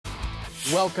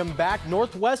Welcome back.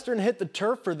 Northwestern hit the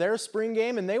turf for their spring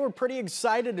game, and they were pretty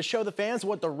excited to show the fans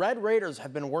what the Red Raiders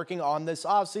have been working on this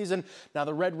offseason. Now,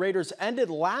 the Red Raiders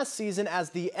ended last season as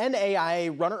the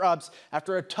NAIA runner-ups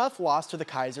after a tough loss to the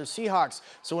Kaiser Seahawks.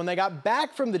 So when they got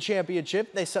back from the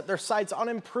championship, they set their sights on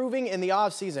improving in the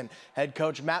offseason. Head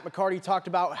coach Matt McCarty talked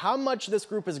about how much this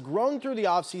group has grown through the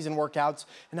offseason workouts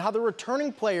and how the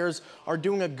returning players are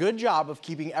doing a good job of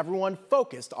keeping everyone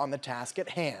focused on the task at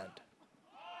hand.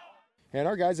 And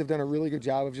our guys have done a really good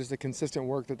job of just the consistent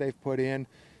work that they've put in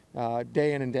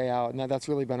day in and day out, and that's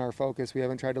really been our focus. We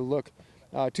haven't tried to look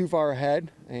too far ahead,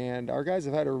 and our guys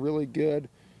have had a really good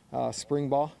spring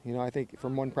ball. You know, I think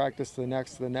from one practice to the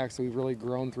next, we've really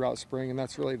grown throughout spring, and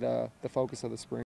that's really the focus of the spring.